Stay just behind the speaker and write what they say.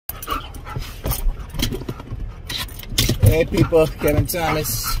Hey people, Kevin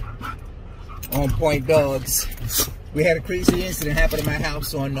Thomas, On Point Dogs. We had a crazy incident happen at my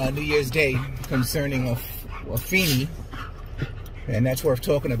house on New Year's Day concerning Afeni, and that's worth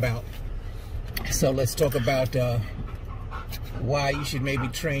talking about. So let's talk about why you should maybe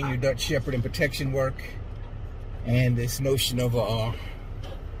train your Dutch Shepherd in protection work and this notion of a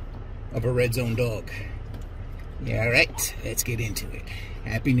red zone dog. Yeah, all right, let's get into it.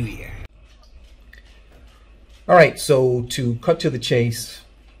 Happy New Year. All right, so to cut to the chase,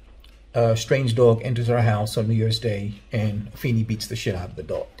 a strange dog enters our house on New Year's Day, and Afeni beats the shit out of the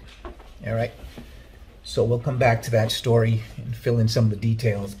dog. All right, so we'll come back to that story and fill in some of the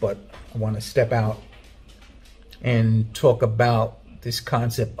details, but I want to step out and talk about this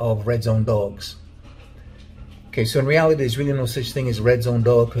concept of red zone dogs. Okay, so in reality, there's really no such thing as red zone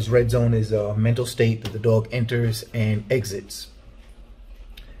dog, because red zone is a mental state that the dog enters and exits.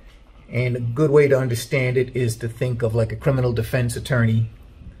 And a good way to understand it is to think of like a criminal defense attorney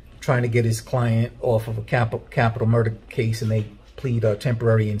trying to get his client off of a capital murder case, and they plead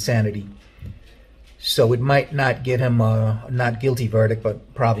temporary insanity. So it might not get him a not guilty verdict,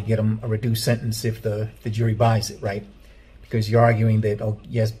 but probably get him a reduced sentence if the jury buys it, right? Because you're arguing that, oh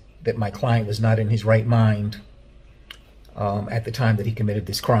yes, that my client was not in his right mind at the time that he committed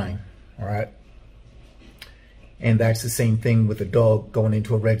this crime, all right? And that's the same thing with a dog going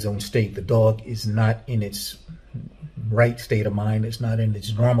into a red zone state. The dog is not in its right state of mind. It's not in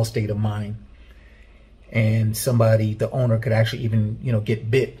its normal state of mind. And somebody, the owner, could actually even, get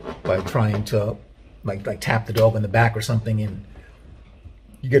bit by trying to like tap the dog on the back or something, and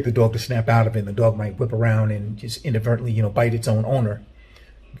you get the dog to snap out of it, and the dog might whip around and just inadvertently, bite its own owner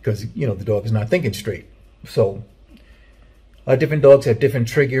because, the dog is not thinking straight. So different dogs have different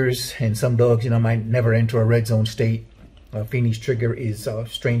triggers, and some dogs, might never enter a red zone state. Afeni's trigger is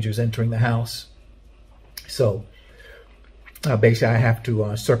strangers entering the house. So basically, I have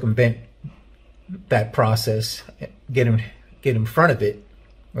to circumvent that process, get in front of it,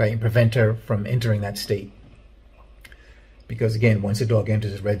 right, and prevent her from entering that state. Because again, once a dog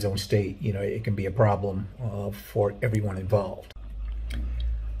enters a red zone state, it can be a problem for everyone involved.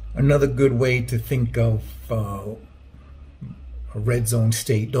 Another good way to think of a red zone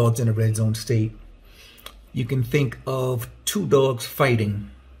state, dogs in a red zone state, you can think of two dogs fighting,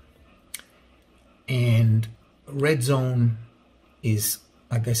 and red zone is,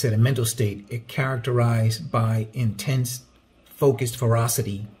 like I said, a mental state. It characterized by intense, focused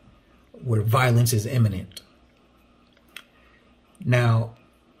ferocity where violence is imminent. Now,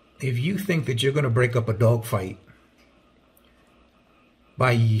 if you think that you're going to break up a dog fight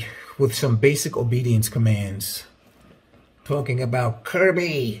with some basic obedience commands, talking about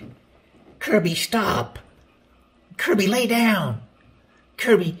Kirby, stop, Kirby, lay down,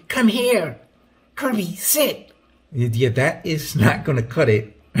 Kirby, come here, Kirby, sit. Yeah, that is not going to cut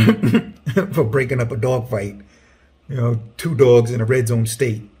it for breaking up a dog fight. Two dogs in a red zone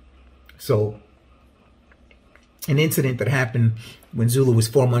state. So, an incident that happened when Zulu was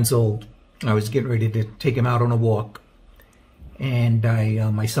 4 months old. I was getting ready to take him out on a walk, and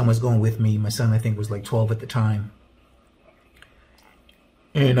my son was going with me. My son, I think, was like 12 at the time.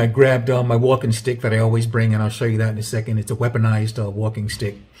 And I grabbed my walking stick that I always bring, and I'll show you that in a second. It's a weaponized walking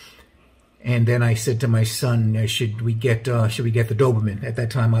stick. And then I said to my son, should we get the Doberman? At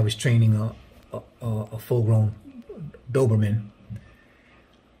that time, I was training a full-grown Doberman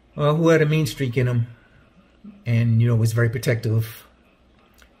who had a mean streak in him, and was very protective.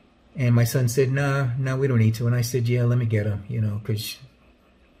 And my son said, no, we don't need to. And I said, yeah, let me get him, because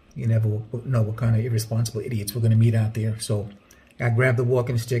you never know what kind of irresponsible idiots we're going to meet out there. So I grabbed the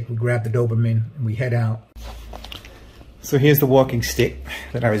walking stick, we grabbed the Doberman, and we head out. So here's the walking stick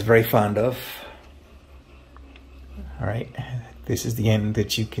that I was very fond of. All right, this is the end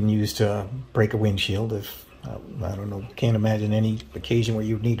that you can use to break a windshield. If I don't know, can't imagine any occasion where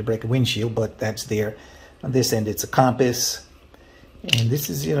you need to break a windshield, but that's there. On this end, it's a compass, and this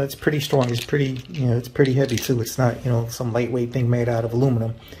is, it's pretty strong. It's pretty, it's pretty heavy too. It's not, some lightweight thing made out of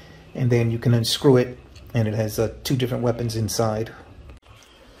aluminum. And then you can unscrew it, and it has two different weapons inside.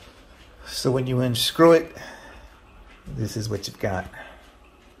 So when you unscrew it, this is what you've got.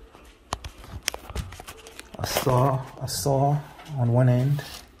 A saw on one end,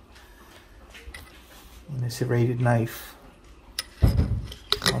 and a serrated knife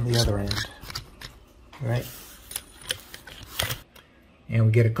on the other end, right? And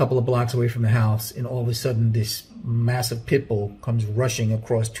we get a couple of blocks away from the house, and all of a sudden this massive pit bull comes rushing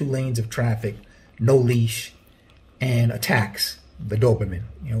across 2 lanes of traffic, no leash, and attacks the Doberman.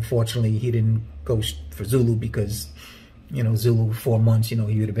 Fortunately, he didn't go for Zulu because, Zulu 4 months, he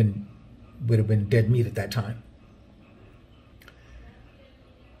would have been dead meat at that time.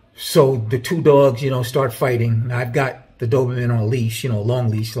 So the two dogs, start fighting. Now, I've got the Doberman on a leash, a long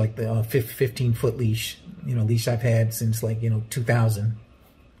leash, like the 15-foot leash, leash I've had since like, 2000.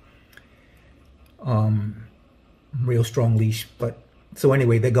 Real strong leash. But so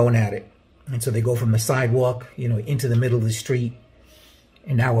anyway, they're going at it. And so they go from the sidewalk, into the middle of the street.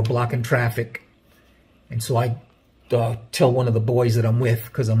 And now we're blocking traffic. And so I tell one of the boys that I'm with,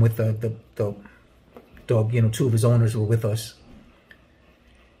 because I'm with the dog, two of his owners were with us.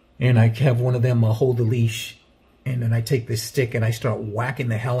 And I have one of them hold the leash, and then I take this stick and I start whacking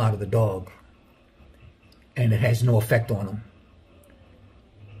the hell out of the dog. And it has no effect on him.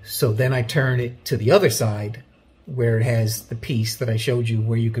 So then I turn it to the other side, where it has the piece that I showed you,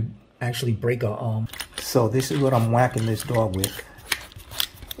 where you could actually break a arm. So this is what I'm whacking this dog with.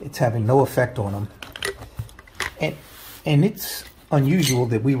 It's having no effect on him. And it's unusual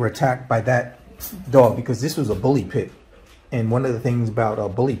that we were attacked by that dog, because this was a bully pit. And one of the things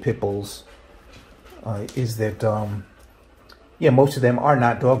about bully pit bulls is that, most of them are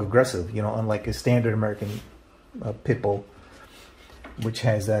not dog aggressive, unlike a standard American pit bull, which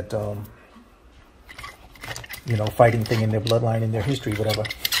has that, fighting thing in their bloodline, in their history, whatever.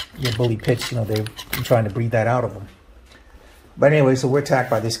 Bully pits, they're trying to breed that out of them. But anyway, so we're attacked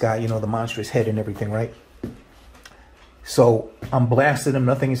by this guy, the monstrous head and everything, right? So I'm blasting him,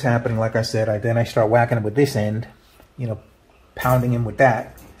 nothing is happening, like I said. Then I start whacking him with this end, pounding him with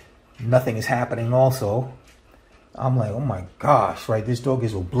that. Nothing is happening also. I'm like, oh my gosh, right? This dog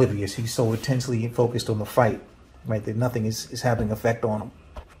is oblivious. He's so intensely focused on the fight, right, that nothing is having effect on him.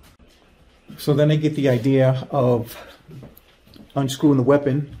 So then I get the idea of unscrewing the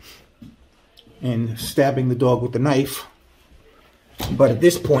weapon and stabbing the dog with the knife. But at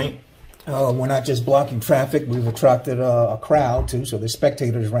this point, we're not just blocking traffic. We've attracted a crowd too, so there's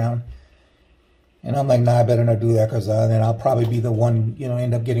spectators around. And I'm like, nah, I better not do that, because then I'll probably be the one,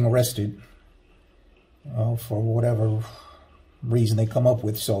 end up getting arrested for whatever reason they come up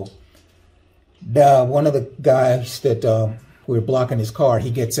with. So one of the guys that we were blocking his car, he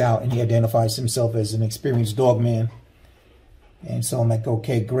gets out and he identifies himself as an experienced dog man. And so I'm like,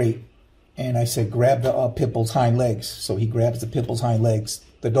 okay, great. And I said, grab the pit bull's hind legs. So he grabs the pit bull's hind legs.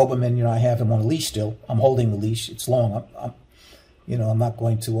 The Doberman, I have him on a leash still. I'm holding the leash. It's long. I'm not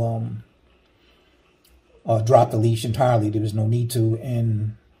going to drop the leash entirely. There was no need to.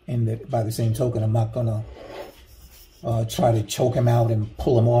 And by the same token, I'm not going to try to choke him out and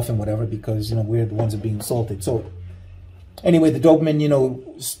pull him off and whatever, because, we're the ones that are being assaulted. So anyway, the Doberman,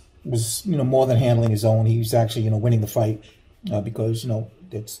 was, more than handling his own. He was actually, winning the fight because,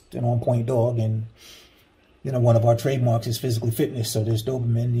 it's an on-point dog. And, one of our trademarks is physical fitness. So this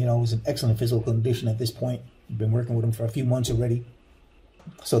Doberman, is in excellent physical condition at this point. We've been working with him for a few months already.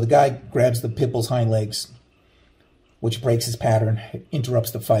 So the guy grabs the pit bull's hind legs, which breaks his pattern,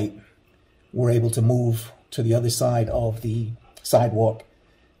 interrupts the fight. We're able to move to the other side of the sidewalk.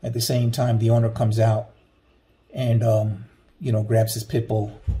 At the same time, the owner comes out and, grabs his pit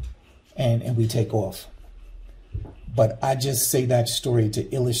bull, and we take off. But I just say that story to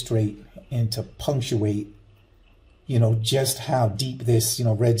illustrate and to punctuate, just how deep this,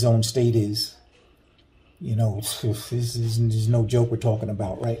 red zone state is. This is no joke we're talking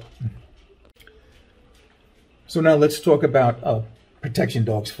about, right? So now let's talk about protection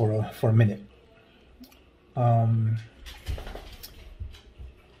dogs for a minute. In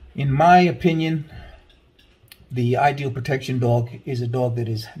my opinion, the ideal protection dog is a dog that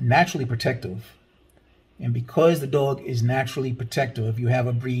is naturally protective. And because the dog is naturally protective, if you have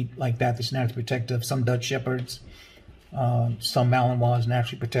a breed like that that's naturally protective, some Dutch Shepherds, some Malinois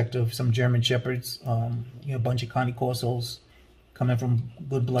naturally protective, some German Shepherds, a bunch of Connie Corsos coming from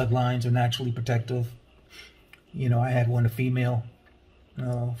good bloodlines are naturally protective. I had one, a female,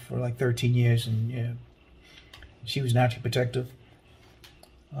 for like 13 years, and she was naturally protective.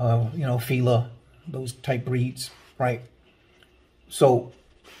 Fila, those type breeds, right? So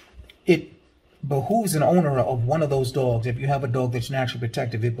it behooves an owner of one of those dogs. If you have a dog that's naturally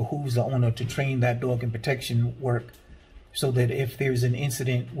protective, it behooves the owner to train that dog in protection work, so that if there's an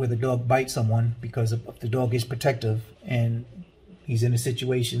incident where the dog bites someone, because if the dog is protective and he's in a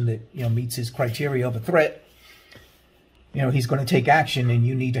situation that meets his criteria of a threat, he's going to take action, and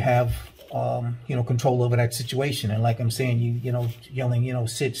you need to have control over that situation. And like I'm saying, yelling,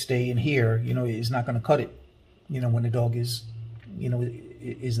 sit, stay, and here, is not going to cut it. When the dog is,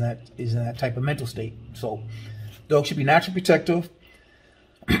 is in that type of mental state. So, dog should be naturally protective.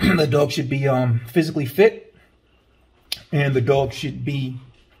 The dog should be physically fit, and the dog should be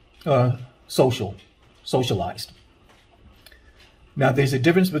socialized. Now, there's a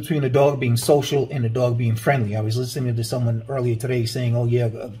difference between a dog being social and a dog being friendly. I was listening to someone earlier today saying, oh yeah,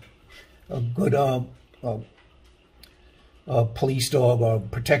 good police dog or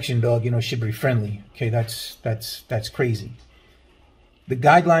protection dog, you know, should be friendly. Okay, that's crazy. The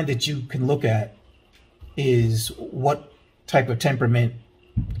guideline that you can look at is what type of temperament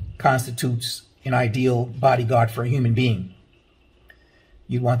constitutes an ideal bodyguard for a human being.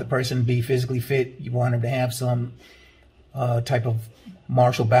 You want the person to be physically fit. You want him to have some type of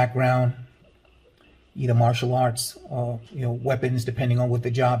martial background, either martial arts or, you know, weapons, depending on what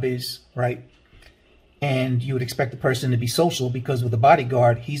the job is, right? And you would expect the person to be social, because with a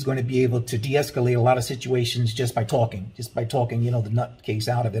bodyguard, he's going to be able to de-escalate a lot of situations just by talking, you know, the nutcase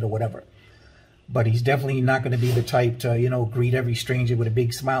out of it or whatever. But he's definitely not going to be the type to, you know, greet every stranger with a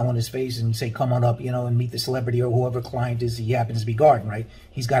big smile on his face and say, come on up, you know, and meet the celebrity or whoever client is he happens to be guarding, right?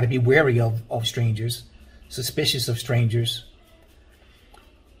 He's got to be wary of strangers, suspicious of strangers.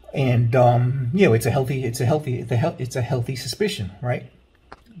 And, you know, it's a healthy suspicion, right?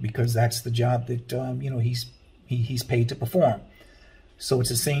 Because that's the job that, you know, he's paid to perform. So it's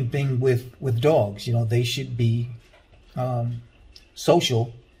the same thing with dogs. You know, they should be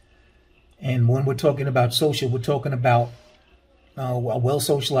social. And when we're talking about social, we're talking about a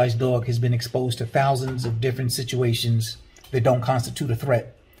well-socialized dog has been exposed to thousands of different situations that don't constitute a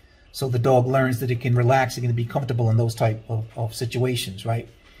threat. So the dog learns that it can relax, it can be comfortable in those type of situations, right?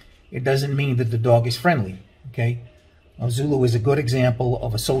 It doesn't mean that the dog is friendly, okay? Zulu is a good example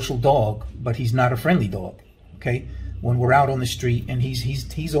of a social dog, but he's not a friendly dog, okay? When we're out on the street and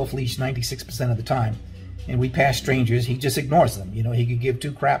he's off leash 96% of the time, and we pass strangers, he just ignores them. You know, he could give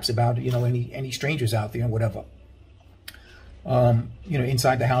two craps about, you know, any strangers out there or whatever. You know,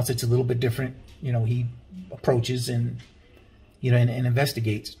 inside the house, it's a little bit different. You know, he approaches and, you know, and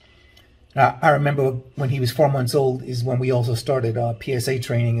investigates. I remember when he was 4 months old is when we also started PSA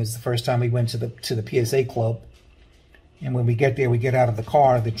training. It was the first time we went to the PSA club. And when we get there, we get out of the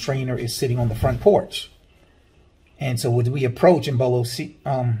car, the trainer is sitting on the front porch. And so when we approach and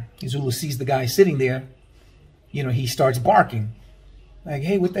Zulu sees the guy sitting there, you know, he starts barking. Like,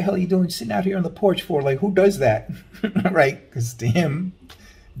 hey, what the hell are you doing sitting out here on the porch for? Like, who does that? Right? Because to him,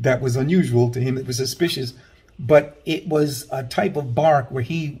 that was unusual. To him, it was suspicious. But it was a type of bark where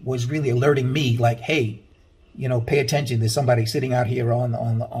he was really alerting me, like, hey, you know, pay attention. There's somebody sitting out here on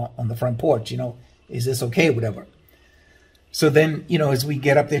the front porch. You know, is this okay? Whatever. So then, you know, as we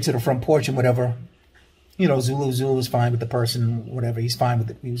get up there to the front porch and whatever, you know, Zulu was fine with the person, whatever. He was fine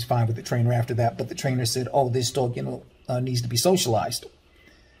with the trainer after that. But the trainer said, oh, this dog, you know, needs to be socialized.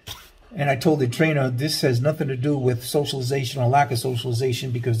 And I told the trainer, this has nothing to do with socialization or lack of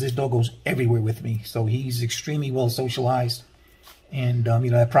socialization, because this dog goes everywhere with me. So he's extremely well socialized. And,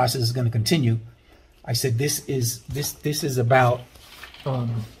 you know, that process is going to continue. I said, this is about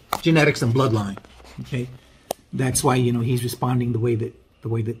genetics and bloodline. Okay. That's why, you know, he's responding the way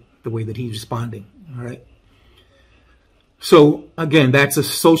that he's responding. All right. So again, that's a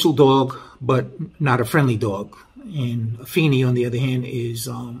social dog, but not a friendly dog. And Afeni, on the other hand,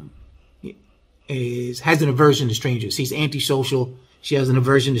 has an aversion to strangers. He's antisocial. She has an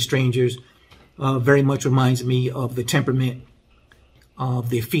aversion to strangers. Very much reminds me of the temperament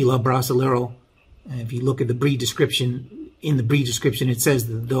of the Fila Brasileiro. And if you look at the breed description, in the breed description, it says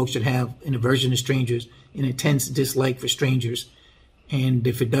that the dog should have an aversion to strangers, an intense dislike for strangers. And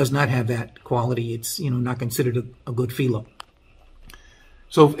if it does not have that quality, it's, you know, not considered a good Fila.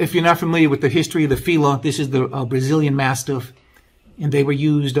 So if you're not familiar with the history of the Fila, this is the Brazilian Mastiff, and they were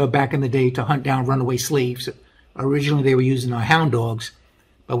used back in the day to hunt down runaway slaves. Originally, they were using hound dogs,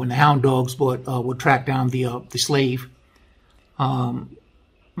 but when the hound dogs would track down the slave,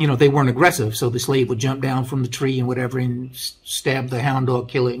 you know, they weren't aggressive, so the slave would jump down from the tree and whatever and stab the hound dog,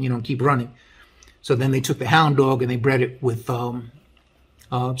 kill it, and, you know, keep running. So then they took the hound dog and they bred it with some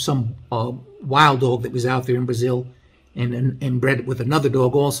wild dog that was out there in Brazil, and bred it with another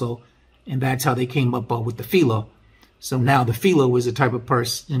dog also, and that's how they came up with the Fila. So now the Fila was the type of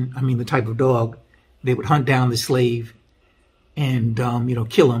person, the type of dog, they would hunt down the slave and, you know,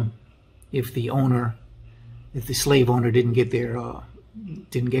 kill him if the slave owner didn't get there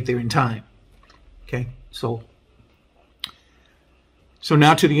in time. Okay, so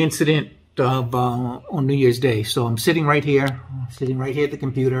now to the incident of on New Year's Day. So I'm sitting right here at the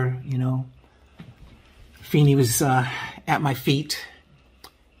computer, you know. Afeni was at my feet,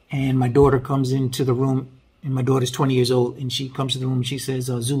 and my daughter comes into the room, and my daughter's 20 years old, and she comes to the room and she says,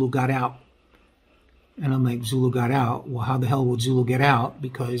 Zulu got out. And I'm like, Zulu got out? Well, how the hell would Zulu get out?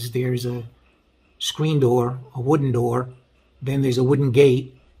 Because there's a screen door, a wooden door, then there's a wooden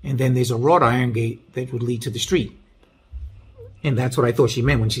gate, and then there's a wrought iron gate that would lead to the street. And that's what I thought she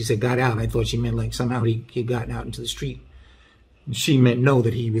meant when she said got out. I thought she meant like somehow he had gotten out into the street. She meant no,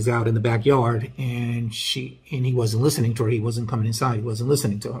 that he was out in the backyard, and he wasn't listening to her. He wasn't coming inside. He wasn't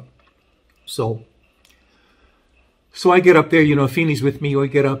listening to her. So I get up there, Afeni's with me. We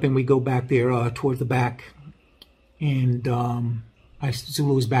get up and we go back there towards the back. And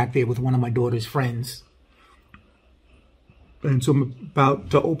Zulu was back there with one of my daughter's friends. And so I'm about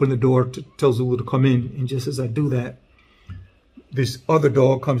to open the door to tell Zulu to come in. And just as I do that, this other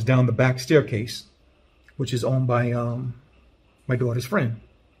dog comes down the back staircase, which is owned by my daughter's friend.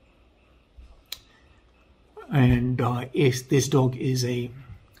 And this dog is a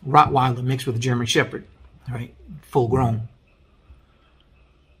Rottweiler mixed with a German Shepherd, right? Full grown.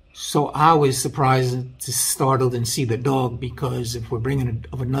 So I was surprised, startled, and see the dog, because if we're bringing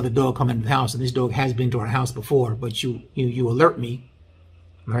another dog coming into the house, and this dog has been to our house before, but you alert me,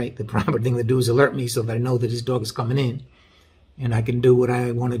 right? The proper thing to do is alert me so that I know that this dog is coming in, and I can do what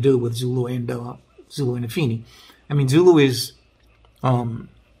I want to do with Zulu and Afeni. I mean, Zulu is,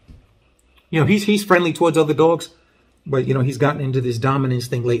 he's friendly towards other dogs, but he's gotten into this dominance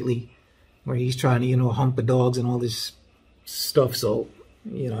thing lately, where he's trying to hump the dogs and all this stuff. So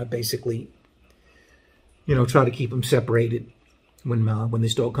I basically try to keep him separated when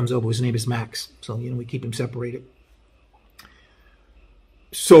this dog comes over. His name is Max, so we keep him separated.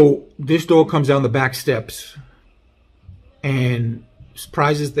 So this dog comes down the back steps and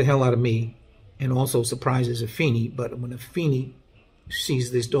surprises the hell out of me, and also surprises Afeni. But when Afeni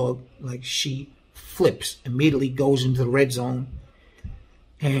sees this dog, like, she flips, immediately goes into the red zone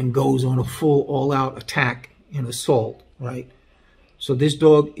and goes on a full all-out attack and assault, right? So this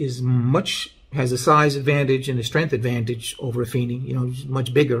dog has a size advantage and a strength advantage over Afeni. He's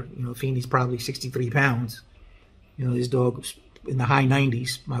much bigger. Afeni's probably 63 pounds. This dog's in the high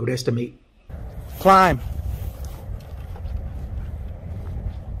 90s, I would estimate. Climb.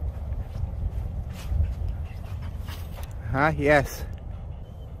 Yes.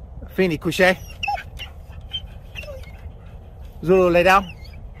 Afeni, couché. Zulu, lay down.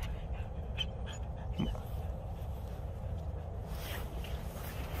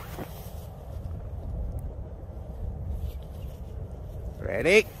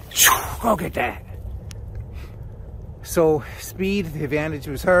 Ready? Go get that. So speed, the advantage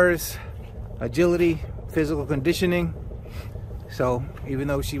was hers. Agility, physical conditioning. So even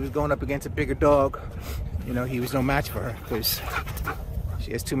though she was going up against a bigger dog, he was no match for her, because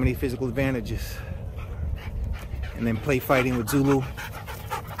she has too many physical advantages. And then play fighting with Zulu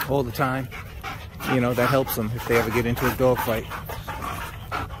all the time. That helps them if they ever get into a dog fight.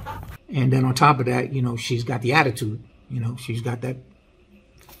 And then on top of that, she's got the attitude. She's got that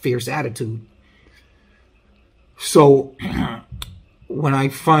fierce attitude. So when I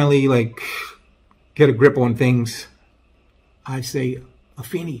finally get a grip on things, I say,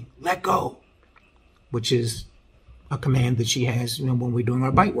 Afeni, let go, which is a command that she has when we're doing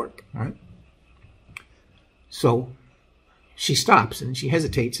our bite work, right? So she stops and she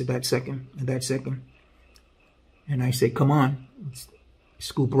hesitates at that second. And I say, come on, let's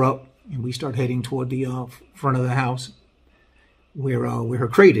scoop her up, and we start heading toward the front of the house where her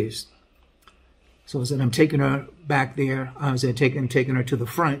crate is. So as I'm taking her back there, I was taking her to the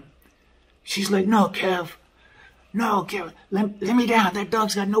front. She's like, no, Kev, let me down. That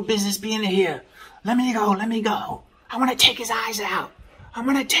dog's got no business being here. Let me go. I want to take his eyes out.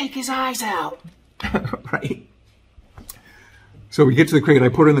 Right? So we get to the crate. I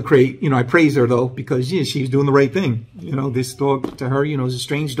put her in the crate. I praise her, though, because, she's doing the right thing. This dog, to her, is a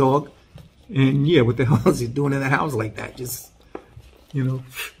strange dog. And, what the hell is he doing in the house like that? Just,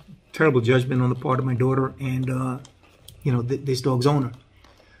 terrible judgment on the part of my daughter and, this dog's owner.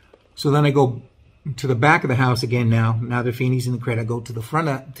 So then I go to the back of the house again now. Now that Afeni's in the crate, I go to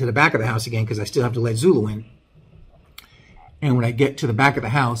the back of the house again, because I still have to let Zulu in. And when I get to the back of the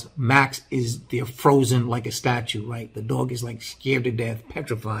house, Max is there frozen like a statue, right? The dog is scared to death,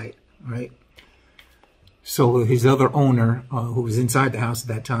 petrified, right? So his other owner, who was inside the house at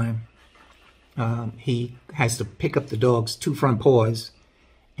that time, he has to pick up the dog's two front paws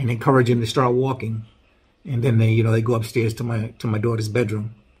and encourage him to start walking. And then they go upstairs to my daughter's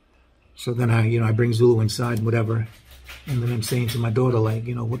bedroom. So then I bring Zulu inside and whatever. And then I'm saying to my daughter,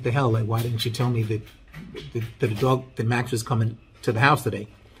 what the hell? Why didn't you tell me that Max was coming to the house today?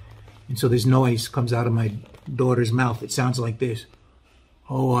 And so this noise comes out of my daughter's mouth. It sounds like this.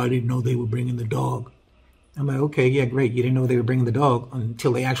 Oh, I didn't know they were bringing the dog. I'm like, okay, yeah, great. You didn't know they were bringing the dog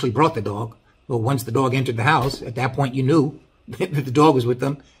until they actually brought the dog. Well, once the dog entered the house, at that point you knew that the dog was with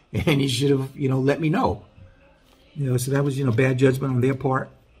them, and you should have, let me know. So that was, bad judgment on their part.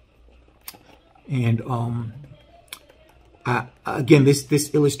 And again,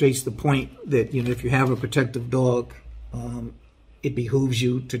 this illustrates the point that, if you have a protective dog, it behooves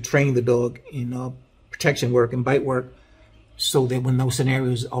you to train the dog in protection work and bite work, so that when those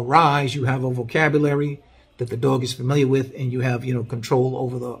scenarios arise, you have a vocabulary that the dog is familiar with, and you have, control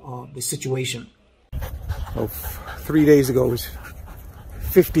over the situation. Well, 3 days ago it was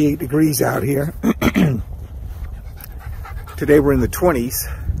 58 degrees out here. Today we're in the 20s,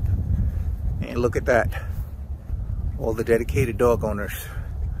 and look at that. All the dedicated dog owners.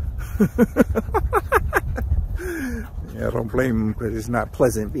 Yeah, I don't blame them, because it's not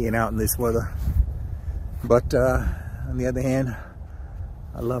pleasant being out in this weather. But on the other hand,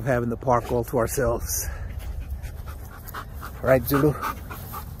 I love having the park all to ourselves. Right, Zulu?